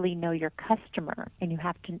to really know your customer, and you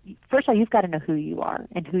have to, first of all, you've got to know who you are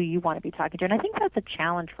and who you want to be talking to. And I think that's a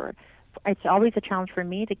challenge it's always a challenge for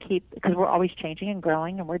me to keep, because we're always changing and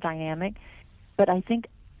growing and we're dynamic. But I think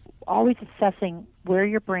always assessing where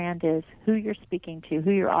your brand is, who you're speaking to,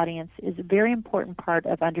 who your audience is a very important part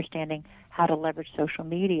of understanding how to leverage social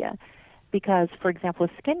media. Because, for example,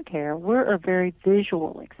 with skincare, we're a very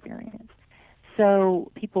visual experience.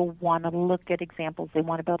 So people want to look at examples. They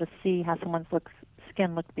want to be able to see how someone's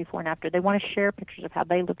skin looked before and after. They want to share pictures of how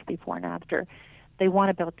they looked before and after. They want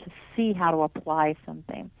to be able to see how to apply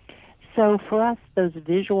something. So for us, those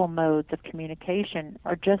visual modes of communication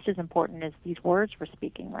are just as important as these words we're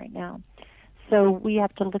speaking right now. So we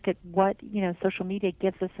have to look at what, social media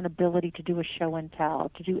gives us an ability to do a show and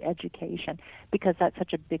tell, to do education, because that's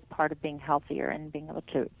such a big part of being healthier and being able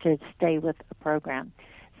to stay with a program.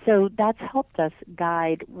 So that's helped us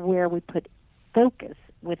guide where we put focus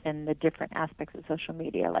within the different aspects of social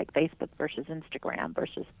media, like Facebook versus Instagram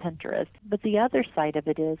versus Pinterest. But the other side of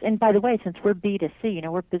it is, and by the way, since we're B2C,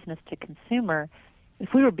 we're business to consumer, if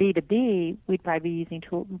we were B2B, we'd probably be using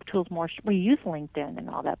tools more. We use LinkedIn and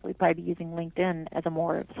all that, but we'd probably be using LinkedIn as a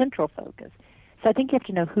more central focus. So I think you have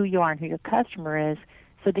to know who you are and who your customer is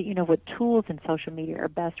so that you know what tools in social media are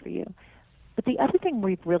best for you. But the other thing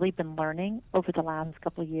we've really been learning over the last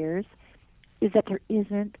couple of years is that there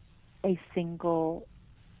isn't a single,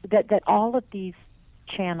 that all of these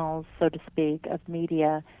channels, so to speak, of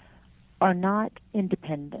media are not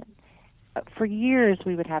independent. For years,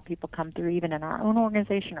 we would have people come through, even in our own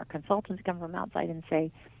organization, or consultants come from outside and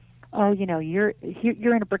say, oh, you're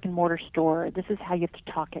in a brick and mortar store. This is how you have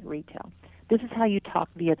to talk at retail. This is how you talk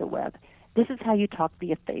via the web. This is how you talk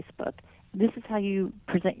via Facebook. This is how you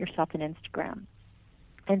present yourself on Instagram.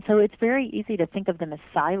 And so it's very easy to think of them as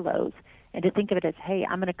silos and to think of it as, hey,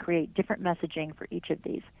 I'm going to create different messaging for each of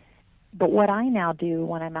these. But what I now do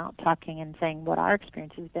when I'm out talking and saying what our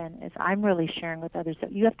experience has been is I'm really sharing with others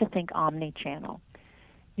that you have to think omni-channel.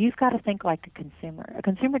 You've got to think like a consumer. A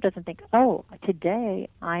consumer doesn't think, oh, today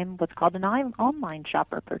I'm what's called an online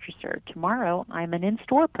shopper purchaser. Tomorrow I'm an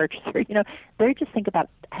in-store purchaser. They just think about,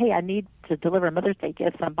 hey, I need to deliver a Mother's Day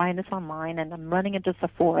gift, so I'm buying this online, and I'm running into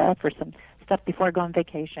Sephora for some stuff before I go on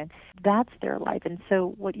vacation. That's their life. And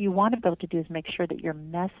so what you want to be able to do is make sure that your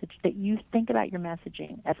message, that you think about your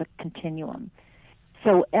messaging as a continuum.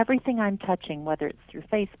 So everything I'm touching, whether it's through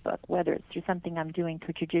Facebook, whether it's through something I'm doing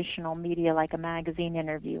through traditional media like a magazine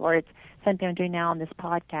interview, or it's something I'm doing now on this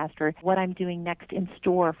podcast, or what I'm doing next in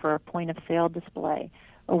store for a point-of-sale display,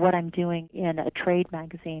 or what I'm doing in a trade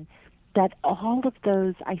magazine, that all of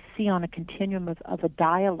those I see on a continuum of a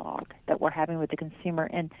dialogue that we're having with the consumer,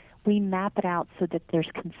 and we map it out so that there's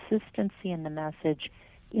consistency in the message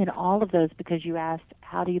in all of those, because you asked,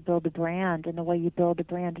 how do you build a brand? And the way you build a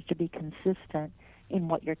brand is to be consistent in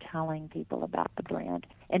what you're telling people about the brand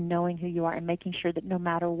and knowing who you are and making sure that no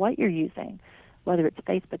matter what you're using, whether it's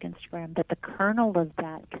Facebook, Instagram, that the kernel of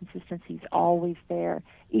that consistency is always there,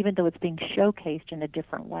 even though it's being showcased in a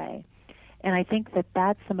different way. And I think that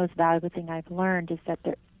that's the most valuable thing I've learned, is that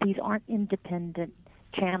these aren't independent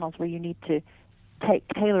channels where you need to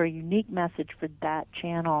tailor a unique message for that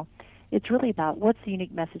channel. It's really about what's the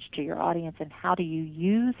unique message to your audience and how do you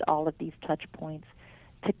use all of these touch points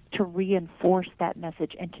to reinforce that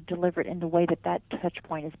message and to deliver it in the way that touch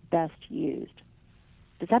point is best used.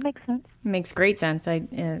 Does that make sense? Makes great sense. I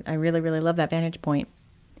really, really love that vantage point.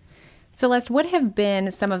 Celeste, what have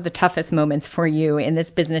been some of the toughest moments for you in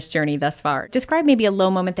this business journey thus far? Describe maybe a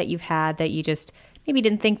low moment that you've had that you just maybe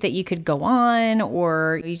didn't think that you could go on,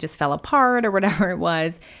 or you just fell apart, or whatever it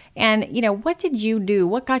was. And, what did you do?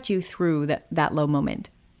 What got you through that low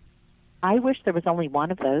moment? I wish there was only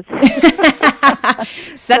one of those.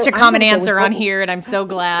 Such a common answer on here, and I'm so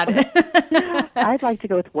glad. I'd like to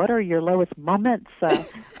go with, what are your lowest moments?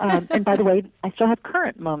 And by the way, I still have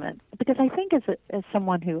current moments, because I think as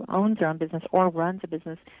someone who owns their own business or runs a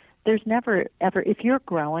business, there's never, ever, if you're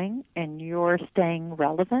growing and you're staying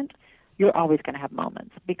relevant, you're always going to have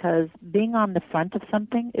moments, because being on the front of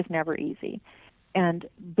something is never easy. And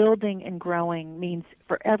building and growing means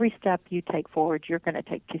for every step you take forward, you're going to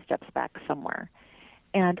take 2 steps back somewhere.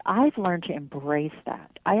 And I've learned to embrace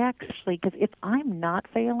that. Because if I'm not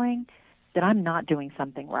failing, then I'm not doing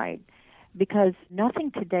something right. Because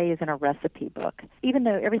nothing today is in a recipe book. Even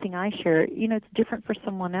though everything I share, it's different for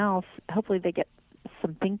someone else. Hopefully they get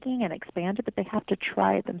some thinking and expand it, but they have to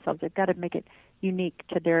try it themselves. They've got to make it unique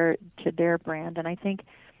to their brand. And I think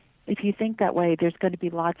if you think that way, there's going to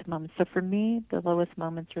be lots of moments. So for me, the lowest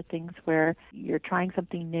moments are things where you're trying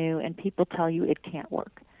something new and people tell you it can't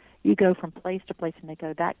work. You go from place to place and they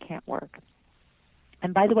go, that can't work.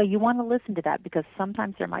 And by the way, you want to listen to that, because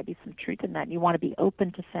sometimes there might be some truth in that. You want to be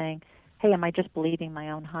open to saying, hey, am I just believing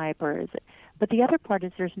my own hype, or is it? But the other part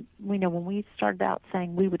is when we started out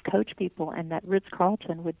saying we would coach people and that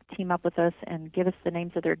Ritz-Carlton would team up with us and give us the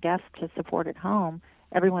names of their guests to support at home,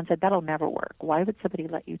 everyone said, that'll never work. Why would somebody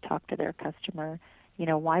let you talk to their customer?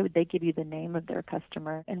 Why would they give you the name of their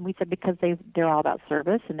customer? And we said, because they're all about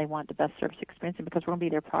service and they want the best service experience, and because we're going to be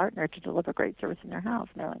their partner to deliver great service in their house.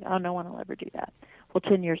 And they're like, oh, no one will ever do that. Well,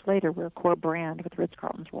 10 years later, we're a core brand with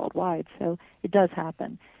Ritz-Carlton's worldwide. So it does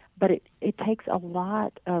happen. But it takes a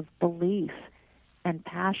lot of belief and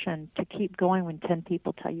passion to keep going when 10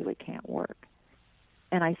 people tell you it can't work.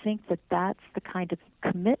 And I think that's the kind of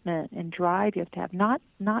commitment and drive you have to have, not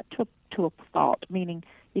to a fault, meaning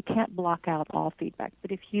you can't block out all feedback.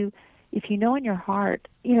 But if you know in your heart,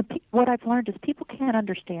 what I've learned is people can't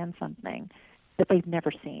understand something that they've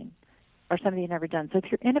never seen or something they've never done. So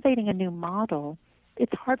if you're innovating a new model,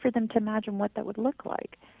 it's hard for them to imagine what that would look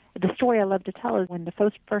like. The story I love to tell is when the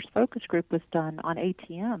first focus group was done on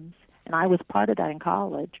ATMs, and I was part of that in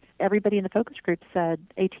college, everybody in the focus group said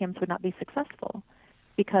ATMs would not be successful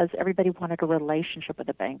because everybody wanted a relationship with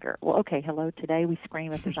a banker. Well, okay, hello, today we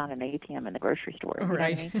scream if there's not an ATM in the grocery store. You know what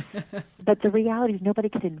I mean? But the reality is nobody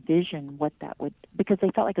could envision what that would, because they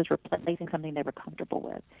felt like it was replacing something they were comfortable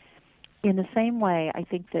with. In the same way, I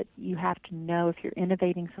think that you have to know if you're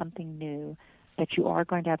innovating something new, that you are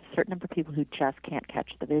going to have a certain number of people who just can't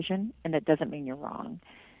catch the vision, and that doesn't mean you're wrong.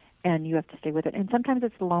 And you have to stay with it. And sometimes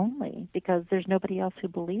it's lonely because there's nobody else who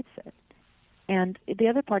believes it. And the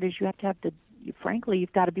other part is you have to have frankly,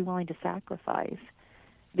 you've got to be willing to sacrifice,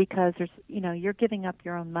 because you're giving up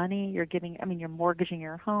your own money, you're mortgaging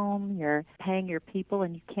your home, you're paying your people,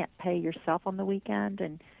 and you can't pay yourself on the weekend,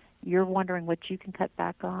 and you're wondering what you can cut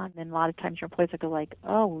back on. And a lot of times your employees will go like,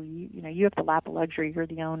 oh, you have the lap of luxury, you're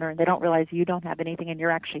the owner, and they don't realize you don't have anything, and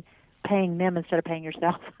you're actually paying them instead of paying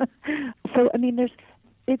yourself. So, I mean,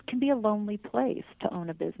 it can be a lonely place to own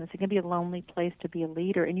a business. It can be a lonely place to be a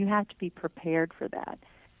leader, and you have to be prepared for that.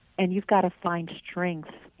 And you've got to find strength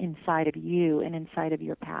inside of you and inside of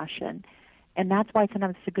your passion. And that's why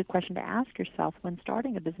sometimes it's a good question to ask yourself when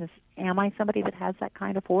starting a business, am I somebody that has that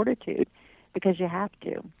kind of fortitude? Because you have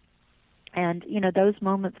to. And, those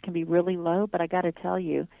moments can be really low, but I got to tell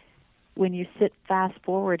you, when you sit fast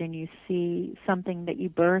forward and you see something that you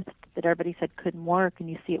birthed that everybody said couldn't work and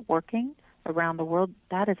you see it working around the world,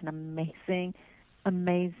 that is an amazing,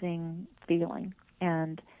 amazing feeling.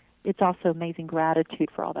 And it's also amazing gratitude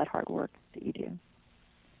for all that hard work that you do.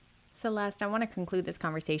 Celeste, I want to conclude this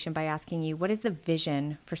conversation by asking you, what is the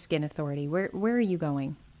vision for Skin Authority? Where are you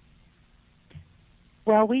going?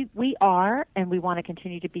 Well, we are, and we want to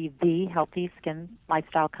continue to be the healthy skin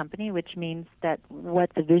lifestyle company, which means that what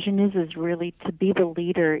the vision is really to be the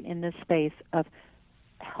leader in this space of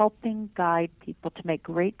helping guide people to make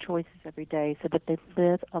great choices every day so that they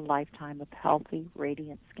live a lifetime of healthy,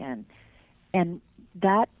 radiant skin. And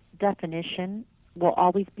that definition will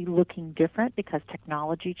always be looking different because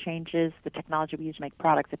technology changes, the technology we use to make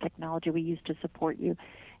products, the technology we use to support you.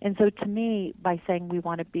 And so to me, by saying we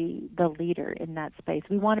want to be the leader in that space,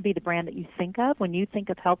 we want to be the brand that you think of. When you think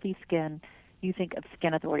of healthy skin, you think of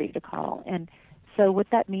Skin Authority to call. And so what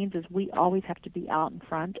that means is we always have to be out in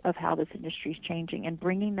front of how this industry is changing and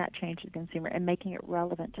bringing that change to the consumer and making it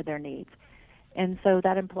relevant to their needs. And so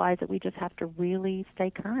that implies that we just have to really stay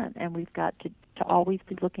current, and we've got to always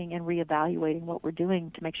be looking and reevaluating what we're doing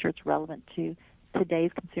to make sure it's relevant to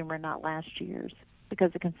today's consumer, not last year's,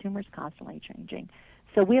 because the consumer is constantly changing.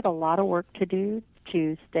 So we have a lot of work to do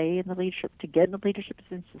to stay in the leadership, to get in the leadership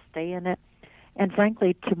position, to stay in it, and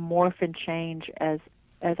frankly, to morph and change as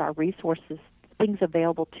our resources, things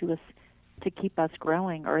available to us to keep us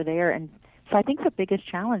growing are there. And so I think the biggest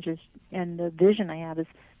challenge is, and the vision I have is,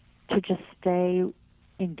 to just stay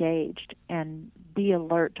engaged and be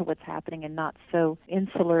alert to what's happening and not so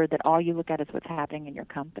insular that all you look at is what's happening in your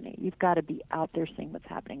company. You've got to be out there seeing what's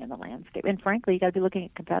happening in the landscape. And frankly, you've got to be looking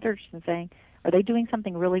at competitors and saying, are they doing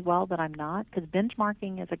something really well that I'm not? Because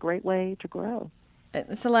benchmarking is a great way to grow.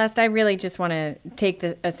 Celeste, I really just want to take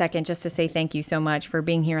a second just to say thank you so much for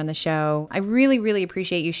being here on the show. I really, really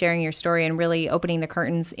appreciate you sharing your story and really opening the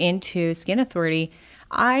curtains into Skin Authority.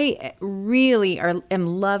 I really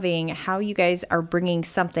am loving how you guys are bringing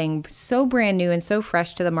something so brand new and so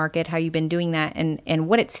fresh to the market, how you've been doing that and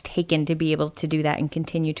what it's taken to be able to do that and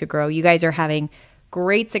continue to grow. You guys are having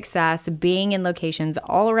great success being in locations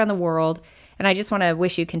all around the world. And I just want to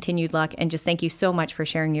wish you continued luck and just thank you so much for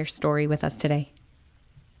sharing your story with us today.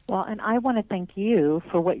 Well, and I want to thank you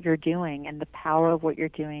for what you're doing and the power of what you're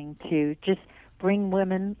doing to just bring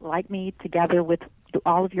women like me together with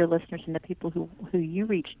all of your listeners and the people who you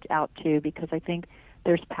reached out to, because I think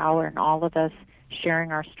there's power in all of us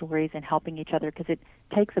sharing our stories and helping each other, because it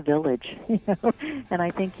takes a village, and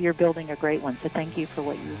I think you're building a great one. So thank you for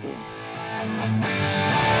what you do.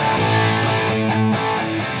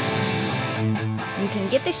 You can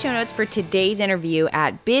get the show notes for today's interview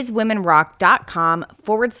at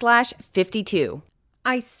bizwomenrock.com/52.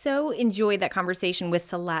 I so enjoyed that conversation with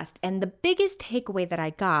Celeste, and the biggest takeaway that I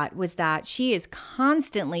got was that she is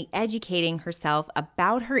constantly educating herself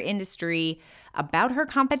about her industry, about her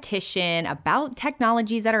competition, about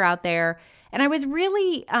technologies that are out there. And I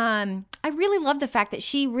really love the fact that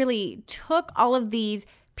she really took all of these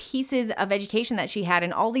pieces of education that she had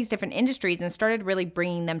in all these different industries and started really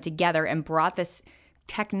bringing them together and brought this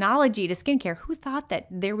technology to skincare. Who thought that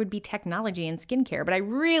there would be technology in skincare? But I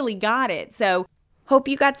really got it. So hope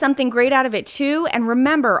you got something great out of it too. And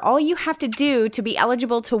remember, all you have to do to be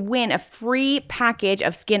eligible to win a free package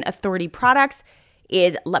of Skin Authority products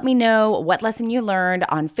is let me know what lesson you learned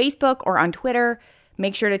on Facebook or on Twitter.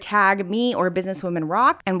 Make sure to tag me or Businesswomen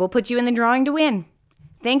Rock, and we'll put you in the drawing to win.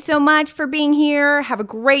 Thanks so much for being here. Have a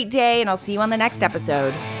great day, and I'll see you on the next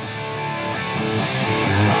episode.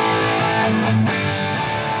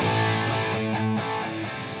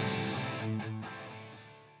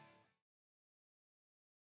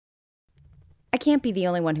 I can't be the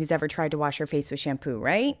only one who's ever tried to wash her face with shampoo,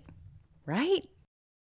 right? Right?